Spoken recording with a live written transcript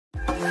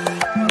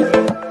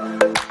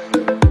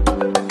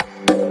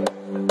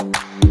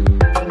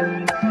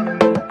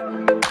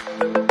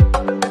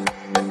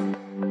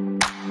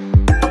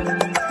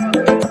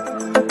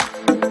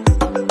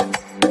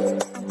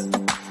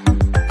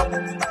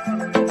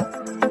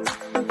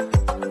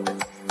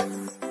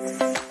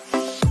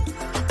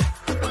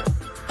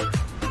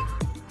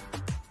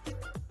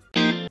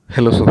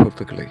Hello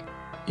സുഹൃത്തുക്കളെ,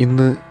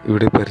 ഇന്ന്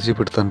ഇവിടെ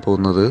പരിചയപ്പെടുത്താൻ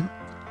പോകുന്നത്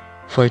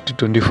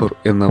 5-24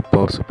 എന്ന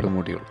പവർ സപ്ലൈ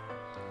മൊഡ്യൂൾ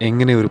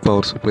എങ്ങനെ ഒരു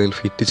പവർ സപ്ലൈയിൽ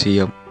ഫിറ്റ്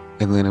ചെയ്യാം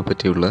എന്നതിനെ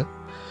പറ്റിയുള്ള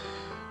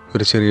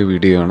ഒരു ചെറിയ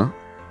വീഡിയോ ആണ്.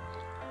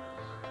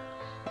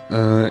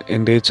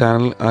 എൻ്റെ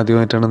ചാനൽ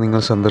ആദ്യമായിട്ടാണ്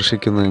നിങ്ങൾ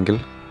സന്ദർശിക്കുന്നതെങ്കിൽ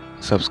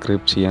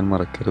സബ്സ്ക്രൈബ് ചെയ്യാൻ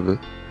മറക്കരുത്.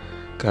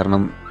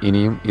 കാരണം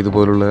ഇനിയും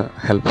ഇതുപോലുള്ള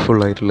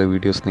ഹെൽപ്ഫുള്ളായിട്ടുള്ള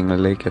വീഡിയോസ്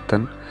നിങ്ങളിലേക്ക്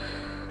എത്താൻ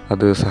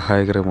അത്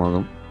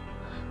സഹായകരമാകും.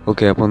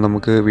 ഓക്കെ, അപ്പോൾ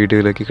നമുക്ക്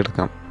വീഡിയോയിലേക്ക്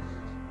കിടക്കാം.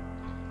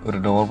 ഒരു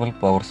normal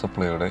power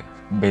സപ്ലൈയുടെ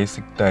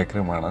basic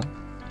ഡയഗ്രമാണ്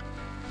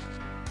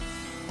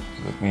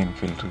main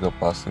filter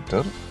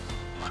capacitor,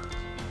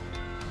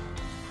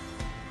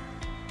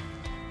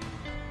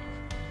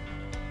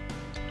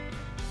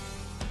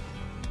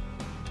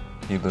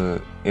 ഇത്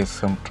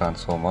SM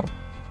ട്രാൻസ്ഫോമർ,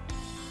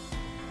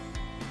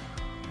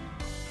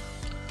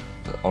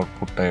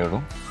 ഔട്ട്പുട്ട്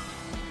ഡയോഡും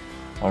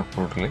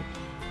ഔട്ട്പുട്ടിൽ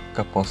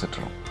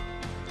കപ്പാസിറ്ററും.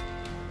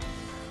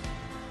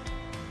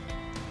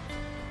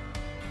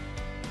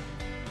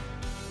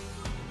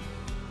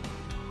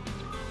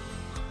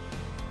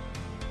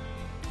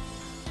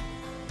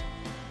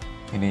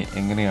 ഇനി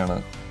എങ്ങനെയാണ്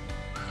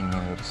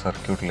ഇങ്ങനെ ഒരു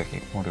സർക്യൂട്ടിലേക്ക്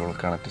മൊഡ്യൂൾ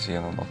കണക്ട്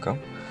ചെയ്യാമെന്ന് നോക്കാം.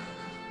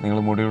 നിങ്ങൾ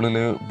മൊഡ്യൂളിൽ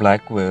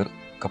ബ്ലാക്ക് വയർ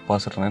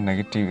കപ്പാസിറ്ററിനെ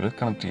നെഗറ്റീവിൽ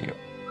കണക്ട് ചെയ്യുക.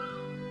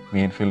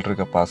 മെയിൻ ഫിൽറ്റർ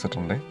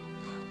കപ്പാസിറ്ററിൻ്റെ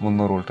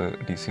 300 വോൾട്ട്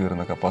DC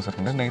വരുന്ന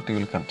കപ്പാസിറ്ററിൻ്റെ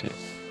നെഗറ്റീവിൽ കണക്ട് ചെയ്യുക.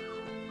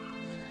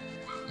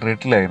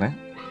 റെഡ് ലൈന്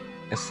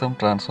SM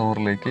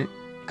ട്രാൻസ്ഫോമറിലേക്ക്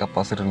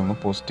കപ്പാസിറ്ററിൽ നിന്നും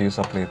പോസിറ്റീവ്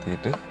സപ്ലൈ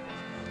എത്തിയിട്ട്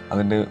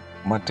അതിൻ്റെ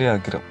മറ്റേ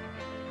അഗ്രം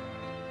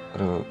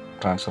ഒരു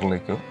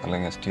ട്രാൻസ്ഫറിലേക്കോ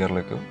അല്ലെങ്കിൽ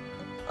STRലേക്കോ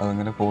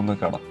അതങ്ങനെ പോകുന്നത്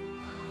കാണാം.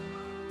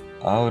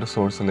 ആ ഒരു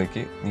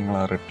സോഴ്സിലേക്ക് നിങ്ങൾ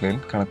ആ റെഡ് ലൈൻ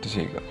കണക്ട്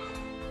ചെയ്യുക.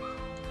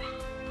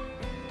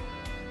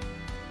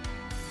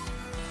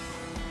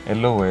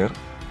 യെല്ലോ വയർ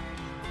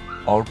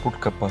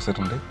ഔട്ട്പുട്ട്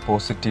കപ്പാസിറ്ററിൻ്റെ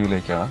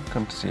പോസിറ്റീവിലേക്കാണ്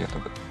കണക്ട്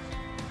ചെയ്യേണ്ടത്.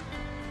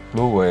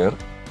 ബ്ലൂ വയർ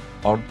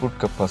ഔട്ട്പുട്ട്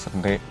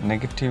കപ്പാസിറ്ററിൻ്റെ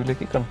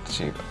നെഗറ്റീവിലേക്ക് കണക്ട്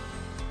ചെയ്യുക.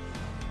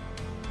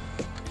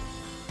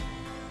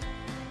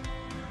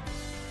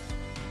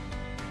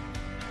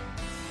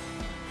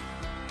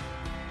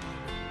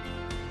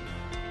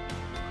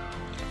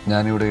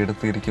 ഞാനിവിടെ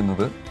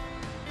എടുത്തിരിക്കുന്നത്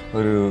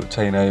ഒരു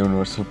ചൈന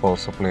യൂണിവേഴ്സൽ പവർ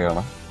സപ്ലൈ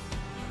ആണ്.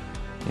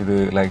 ഇത്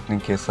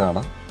ലൈറ്റ്നിങ്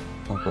കേസാണ്,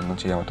 നമുക്കൊന്നും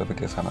ചെയ്യാൻ പറ്റാത്ത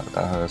കേസാണ്.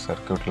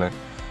 സർക്യൂട്ടിലെ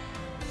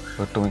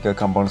ഒട്ടുമിക്ക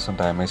കമ്പോണൻസും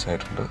ഡാമേജ്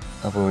ആയിട്ടുണ്ട്.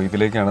 അപ്പോൾ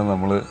ഇതിലേക്കാണ്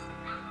നമ്മൾ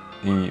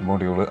ഈ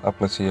മൊഡ്യൂൾ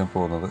അപ്ലൈ ചെയ്യാൻ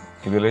പോകുന്നത്.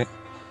 ഇതിൽ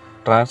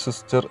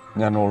ട്രാൻസിസ്റ്റർ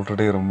ഞാൻ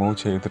ഓൾറെഡി റിമൂവ്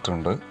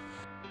ചെയ്തിട്ടുണ്ട്.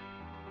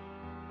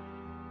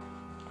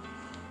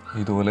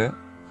 ഇതുപോലെ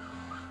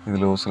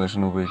ഇതിൽ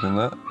ഓസിലേഷൻ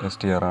ഉപയോഗിക്കുന്ന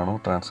STR ആണോ,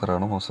 ട്രാൻസ്ഫർ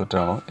ആണോ,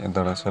 മോസ്ഫെറ്റ് ആണോ,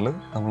 എന്താണെന്ന് വെച്ചാൽ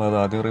നമ്മളത്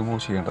ആദ്യം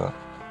റിമൂവ് ചെയ്യേണ്ടതാണ്.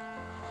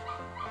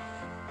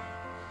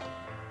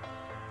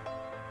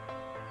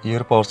 ഈ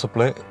ഒരു power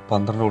supply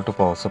 12 volt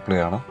power supply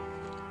ആണ്.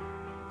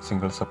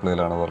 സിംഗിൾ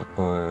സപ്ലൈയിലാണ്,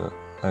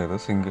 അതായത്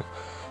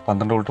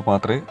 12 വോൾട്ട്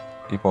മാത്രമേ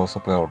ഈ പവർ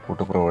സപ്ലൈ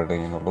ഔട്ട്പുട്ട് പ്രൊവൈഡ്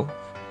ചെയ്യുന്നുള്ളൂ.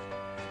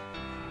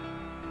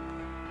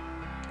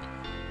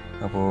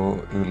 അപ്പോൾ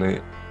ഇതിലെ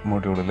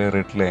മൊഡ്യൂളിലെ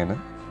റെഡ് ലൈന്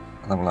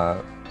നമ്മൾ ആ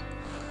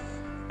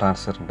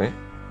ട്രാൻസിസ്റ്ററിൻ്റെ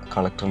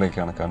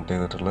കളക്ടറിലേക്കാണ് കണക്ട്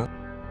ചെയ്തിട്ടുള്ളത്.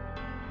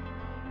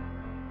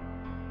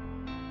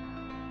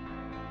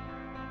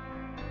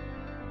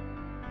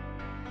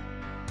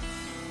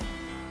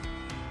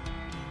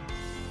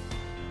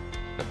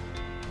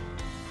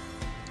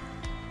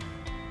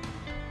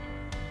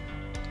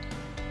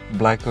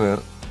 Black wire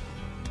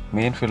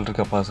main filter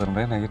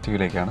കപ്പാസിറ്ററിൻ്റെ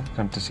നെഗറ്റീവിലേക്കാണ്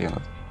connect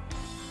ചെയ്യുന്നത്.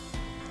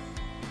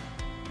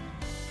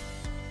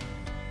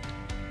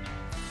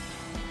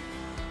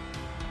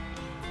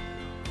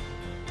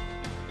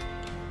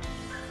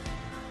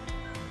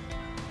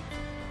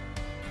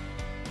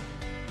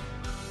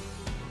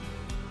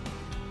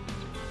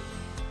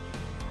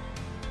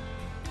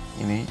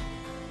 ഇനി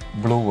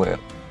ബ്ലൂ വയർ,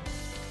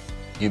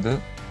 ഇത്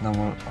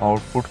നമ്മൾ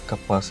ഔട്ട്പുട്ട്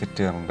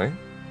കപ്പാസിറ്ററിൻ്റെ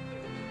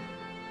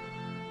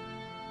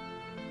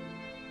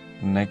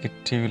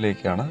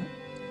നെഗറ്റീവിലേക്കാണ്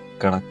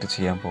കണക്ട്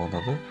ചെയ്യാൻ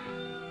പോകുന്നത്.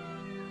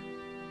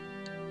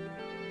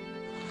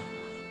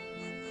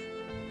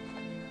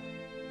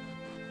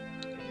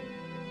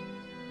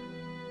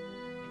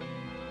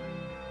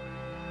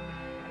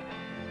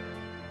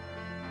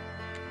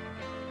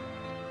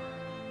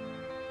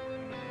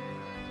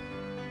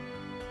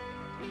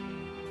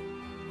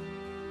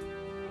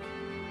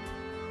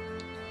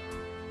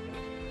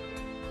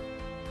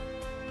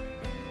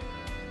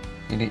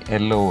 ഇനി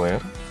യെല്ലോ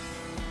വയർ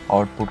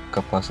ഔട്ട്പുട്ട്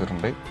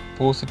കപ്പാസിറ്ററിൻ്റെ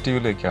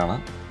പോസിറ്റീവിലേക്കാണ്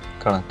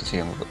കണക്ട്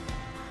ചെയ്യുന്നത്.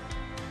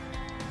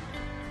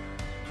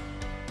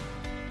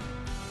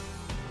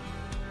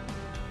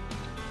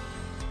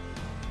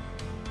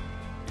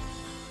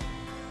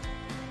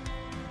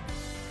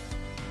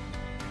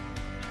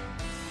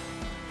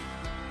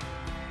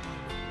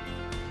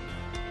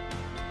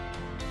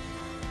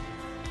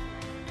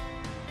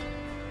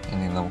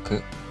 ഇനി നമുക്ക്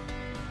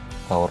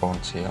പവർ ഓൺ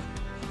ചെയ്യാം.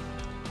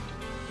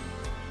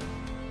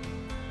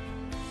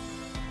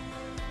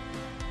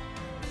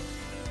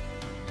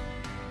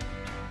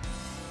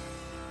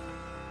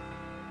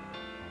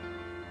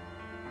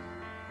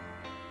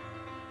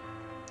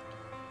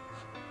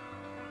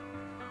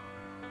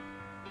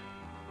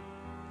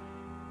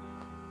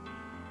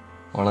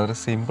 വളരെ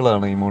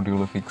സിമ്പിളാണ് ഈ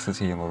മൊഡ്യൂൾ ഫിക്സ്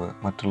ചെയ്യുന്നത്.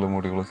 മറ്റുള്ള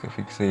മൊഡ്യൂളൊക്കെ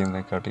ഫിക്സ്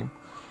ചെയ്യുന്നതിനെക്കാട്ടിയും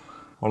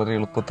വളരെ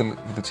എളുപ്പത്തിൽ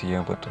ഇത്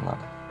ചെയ്യാൻ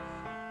പറ്റുന്നതാണ്.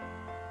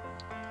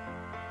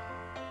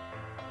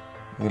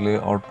 ഇതിൽ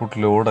ഔട്ട്പുട്ട്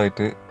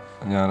ലോഡായിട്ട്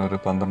ഞാനൊരു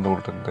 12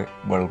 വോൾട്ടിൻ്റെ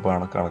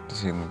ബൾബാണ് കണക്ട്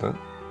ചെയ്യുന്നത്.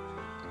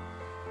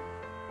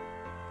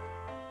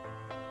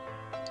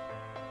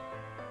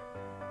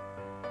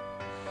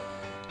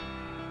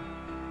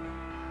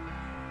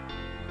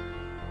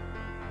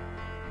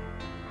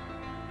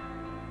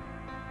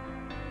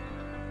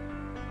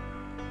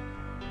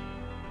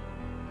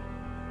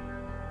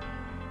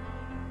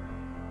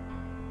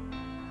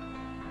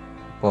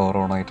 പവർ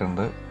ഓൺ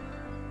ആയിട്ടുണ്ട്.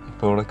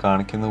 ഇപ്പോൾ ഇവിടെ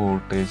കാണിക്കുന്ന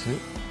വോൾട്ടേജ്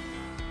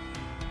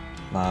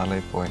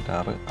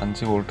 4.6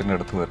 5 വോൾട്ടിൻ്റെ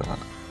അടുത്ത്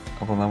വരുന്നതാണ്.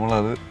 അപ്പോൾ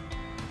നമ്മളത്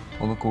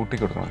ഒന്ന് കൂട്ടി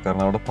കൊടുക്കണം.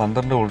 കാരണം അവിടെ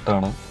 12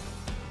 വോൾട്ടാണ്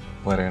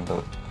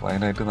വരേണ്ടത്. അപ്പോൾ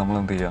അതിനായിട്ട് നമ്മൾ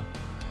എന്ത് ചെയ്യുക,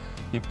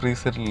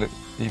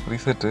 ഈ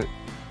പ്രീസെറ്റ്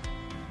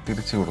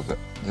തിരിച്ചു കൊടുക്കുക.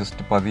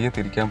 ജസ്റ്റ് പതിയെ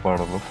തിരിക്കാൻ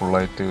പാടുള്ളൂ,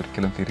 ഫുള്ളായിട്ട്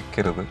ഒരിക്കലും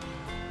തിരിക്കരുത്.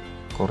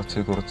 കുറച്ച്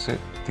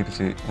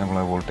തിരിച്ച് നമ്മൾ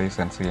വോൾട്ടേജ്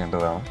സെൻസ്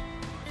ചെയ്യേണ്ടതാണ്.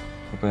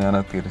 ഇപ്പോൾ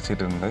ഞാനത്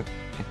തിരിച്ചിട്ടുണ്ട്.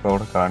 ഇപ്പോൾ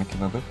അവിടെ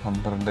കാണിക്കുന്നത്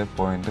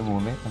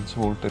 12.35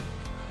 വോൾട്ട്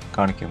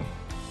കാണിക്കുന്നു.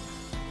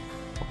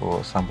 അപ്പോൾ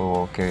സംഭവം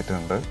ഓക്കെ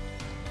ആയിട്ടുണ്ട്.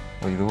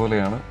 അപ്പോൾ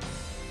ഇതുപോലെയാണ്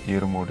ഈ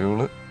ഒരു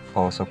മൊഡ്യൂള്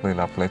പവർ സപ്ലൈയിൽ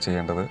അപ്ലൈ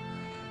ചെയ്യേണ്ടത്.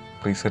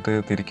 പ്രീസെറ്റ്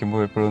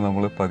തിരിക്കുമ്പോൾ എപ്പോഴും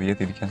നമ്മൾ പതിയെ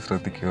തിരിക്കാൻ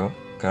ശ്രദ്ധിക്കുക.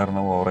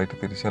 കാരണം ഓവറായിട്ട്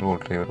തിരിച്ചാൽ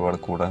വോൾട്ടേജ് ഒരുപാട്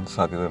കൂടാൻ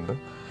സാധ്യതയുണ്ട്.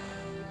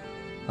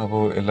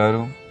 അപ്പോൾ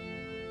എല്ലാവരും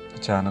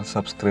ചാനൽ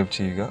സബ്സ്ക്രൈബ്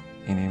ചെയ്യുക.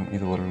 ഇനിയും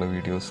ഇതുപോലുള്ള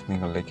വീഡിയോസ്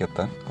നിങ്ങളിലേക്ക്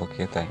എത്താൻ.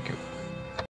 Okay, thank you.